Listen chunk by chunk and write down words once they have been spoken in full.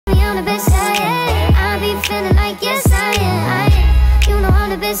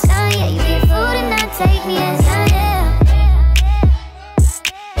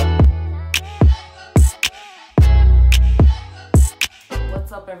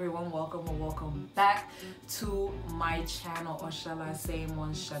everyone, welcome or welcome back to my channel, or shall I say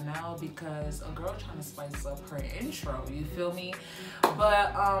Mon Chanel, because a girl trying to spice up her intro, you feel me?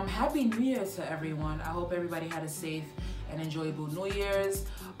 But happy New Year to everyone. I hope everybody had a safe and enjoyable New Year's.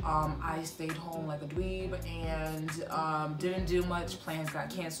 I stayed home like a dweeb and didn't do much. Plans got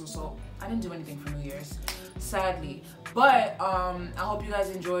canceled, so I didn't do anything for New Year's, sadly. But I hope you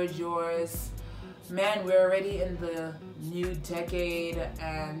guys enjoyed yours. Man, we're already in the new decade,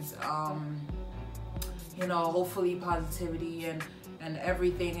 and you know, hopefully positivity and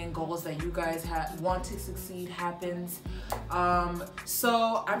everything and goals that you guys want to succeed happens.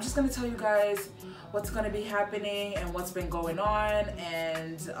 So I'm just gonna tell you guys what's gonna be happening and what's been going on,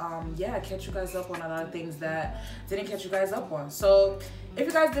 and yeah, catch you guys up on a lot of things that didn't catch you guys up on. So if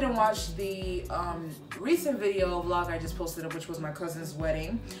you guys didn't watch the recent video vlog I just posted up, which was my cousin's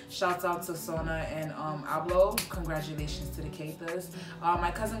wedding, shouts out to Sona and Ablo. Congratulations to the Keithas.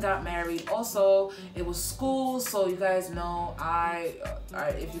 My cousin got married. Also, it was school, so you guys know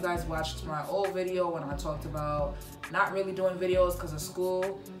if you guys watched my old video when I talked about not really doing videos because of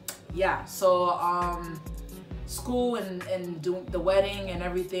school, yeah, so school and doing the wedding and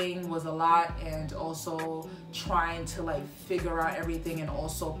everything was a lot, and also trying to like figure out everything and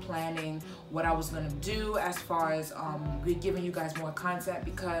also planning what I was gonna do as far as giving you guys more content,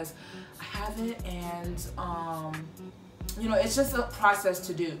 because I haven't, and you know, it's just a process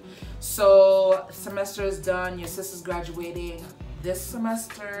to do. So semester is done, your sister's graduating this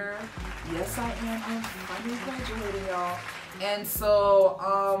semester. Yes, I am. I'm finally graduating, y'all. And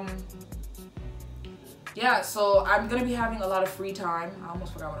so yeah, so I'm gonna be having a lot of free time. I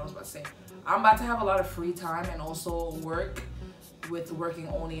almost forgot what I was about to say. I'm about to have a lot of free time, and also working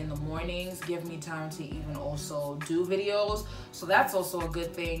only in the mornings give me time to even also do videos, so that's also a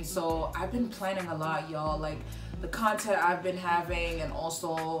good thing. So I've been planning a lot, y'all, like the content I've been having and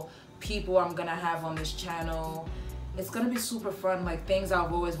also people I'm gonna have on this channel. It's gonna be super fun, like things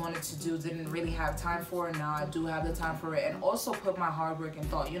I've always wanted to do, didn't really have time for, and now I do have the time for it, and also put my hard work and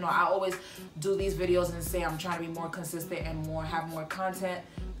thought. You know, I always do these videos and say I'm trying to be more consistent and have more content.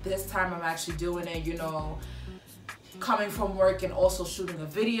 This time I'm actually doing it, you know, coming from work and also shooting a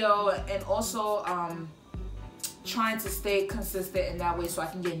video, and also trying to stay consistent in that way so I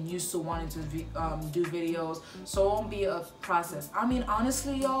can get used to wanting to do videos, so it won't be a process. I mean,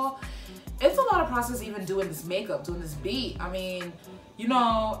 honestly, y'all, it's a lot of process even doing this makeup, doing this beat. I mean, you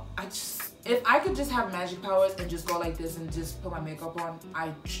know, if I could just have magic powers and just go like this and just put my makeup on,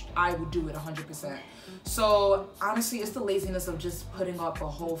 I would do it 100%. So honestly, it's the laziness of just putting up a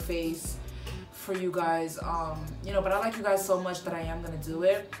whole face for you guys, you know, but I like you guys so much that I am gonna do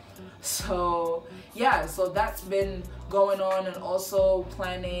it. So yeah, so that's been going on, and also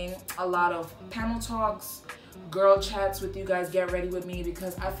planning a lot of panel talks, girl chats with you guys. Get ready with me,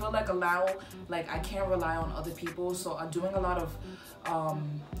 because I feel like I can't rely on other people, so I'm doing a lot of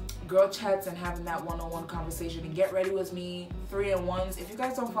girl chats and having that one-on-one conversation. And get ready with me 3-in-1s. If you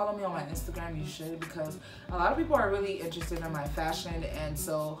guys don't follow me on my Instagram, you should, because a lot of people are really interested in my fashion, and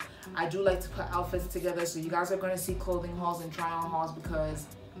so I do like to put outfits together. So you guys are going to see clothing hauls and try on hauls, because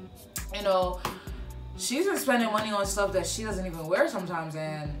you know, she's been spending money on stuff that she doesn't even wear sometimes,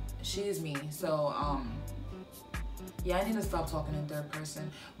 and she's me. So yeah, I need to stop talking in third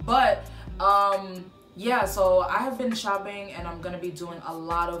person. But yeah, so I have been shopping, and I'm gonna be doing a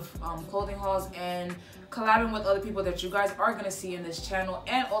lot of clothing hauls and collabing with other people that you guys are gonna see in this channel,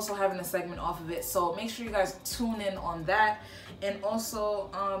 and also having a segment off of it. So make sure you guys tune in on that. And also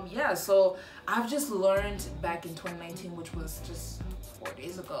yeah, so I've just learned back in 2019, which was just 4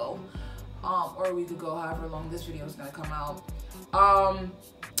 days ago, or a week ago, however long this video is gonna come out,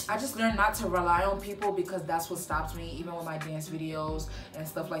 I just learned not to rely on people, because that's what stops me, even with my dance videos and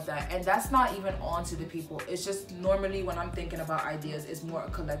stuff like that. And that's not even on to the people. It's just normally when I'm thinking about ideas, it's more a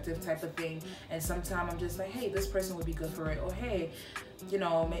collective type of thing. And sometimes I'm just like, hey, this person would be good for it, or hey, you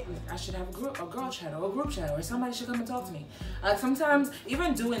know, maybe I should have a girl chat or a group chat, or somebody should come and talk to me. Like sometimes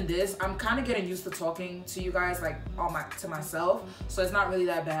even doing this, I'm kind of getting used to talking to you guys like to myself, so it's not really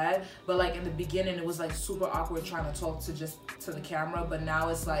that bad. But like in the beginning, it was like super awkward trying to talk to the camera, but now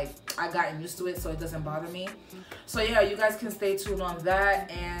it's like I gotten used to it, so it doesn't bother me. So yeah, you guys can stay tuned on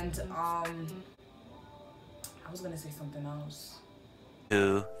that. And I was gonna say something else.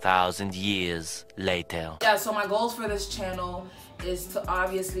 2,000 years later. Yeah, so my goals for this channel is to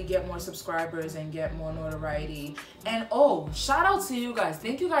obviously get more subscribers and get more notoriety. And oh, shout out to you guys.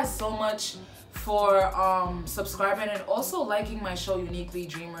 Thank you guys so much for subscribing and also liking my show Uniquely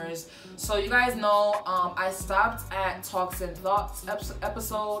Dreamers. So you guys know I stopped at Talks and Thoughts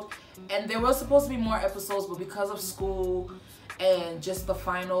episode, and there was supposed to be more episodes, but because of school and just the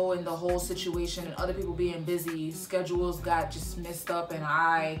final and the whole situation and other people being busy, schedules got just messed up and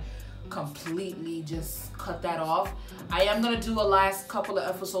I completely just cut that off. I am gonna do a last couple of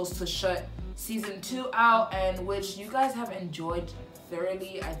episodes to shut season 2 out, and which you guys have enjoyed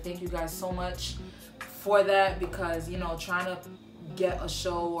thoroughly. I thank you guys so much for that, because you know, trying to get a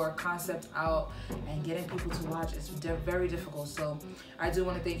show or a concept out and getting people to watch is very difficult. So I do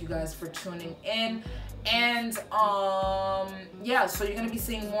want to thank you guys for tuning in. And yeah, so you're gonna be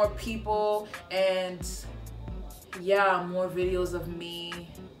seeing more people, and yeah, more videos of me.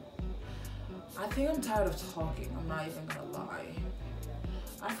 I think I'm tired of talking, I'm not even gonna lie.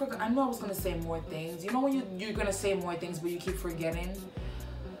 I forgot, I know I was gonna say more things. You know when you're gonna say more things but you keep forgetting?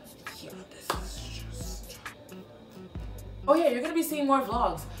 Yeah, this is just... Oh yeah, you're gonna be seeing more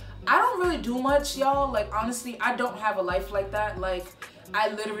vlogs. I don't really do much, y'all. Like, honestly, I don't have a life like that. Like, I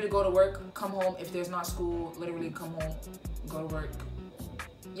literally go to work, come home. If there's not school, literally come home, go to work.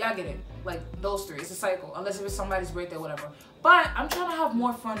 Y'all get it? Like, those three. It's a cycle, unless if it's somebody's birthday or whatever. But I'm trying to have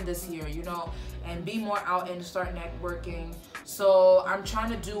more fun this year, you know, and be more out and start networking. So I'm trying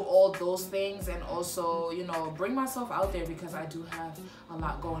to do all those things, and also, you know, bring myself out there, because I do have a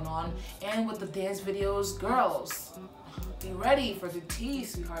lot going on. And with the dance videos, girls, be ready for the tea,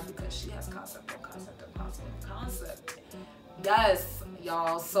 sweetheart, because she has concept on concept on concept on concept. Yes,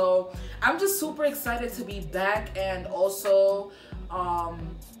 y'all. So I'm just super excited to be back, and also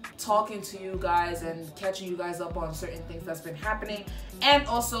talking to you guys and catching you guys up on certain things that's been happening, and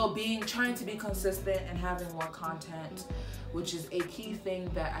also trying to be consistent and having more content, which is a key thing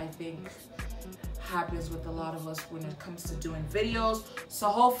that I think happens with a lot of us when it comes to doing videos. So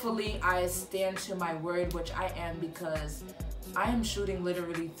hopefully I stand to my word, which I am, because I am shooting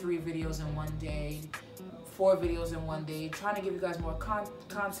literally 3 videos in one day, 4 videos in one day, trying to give you guys more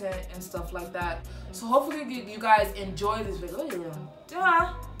content and stuff like that. So hopefully you guys enjoy this video.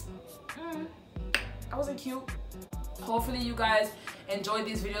 I wasn't cute. Hopefully you guys enjoy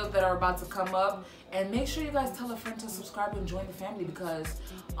these videos that are about to come up, and make sure you guys tell a friend to subscribe and join the family, because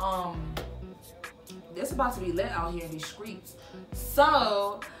it's about to be lit out here in these streets.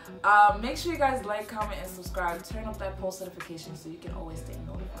 So make sure you guys like, comment, and subscribe. Turn up that post notification so you can always stay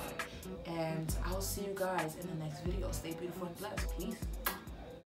notified. And I'll see you guys in the next video. Stay beautiful and blessed. Peace.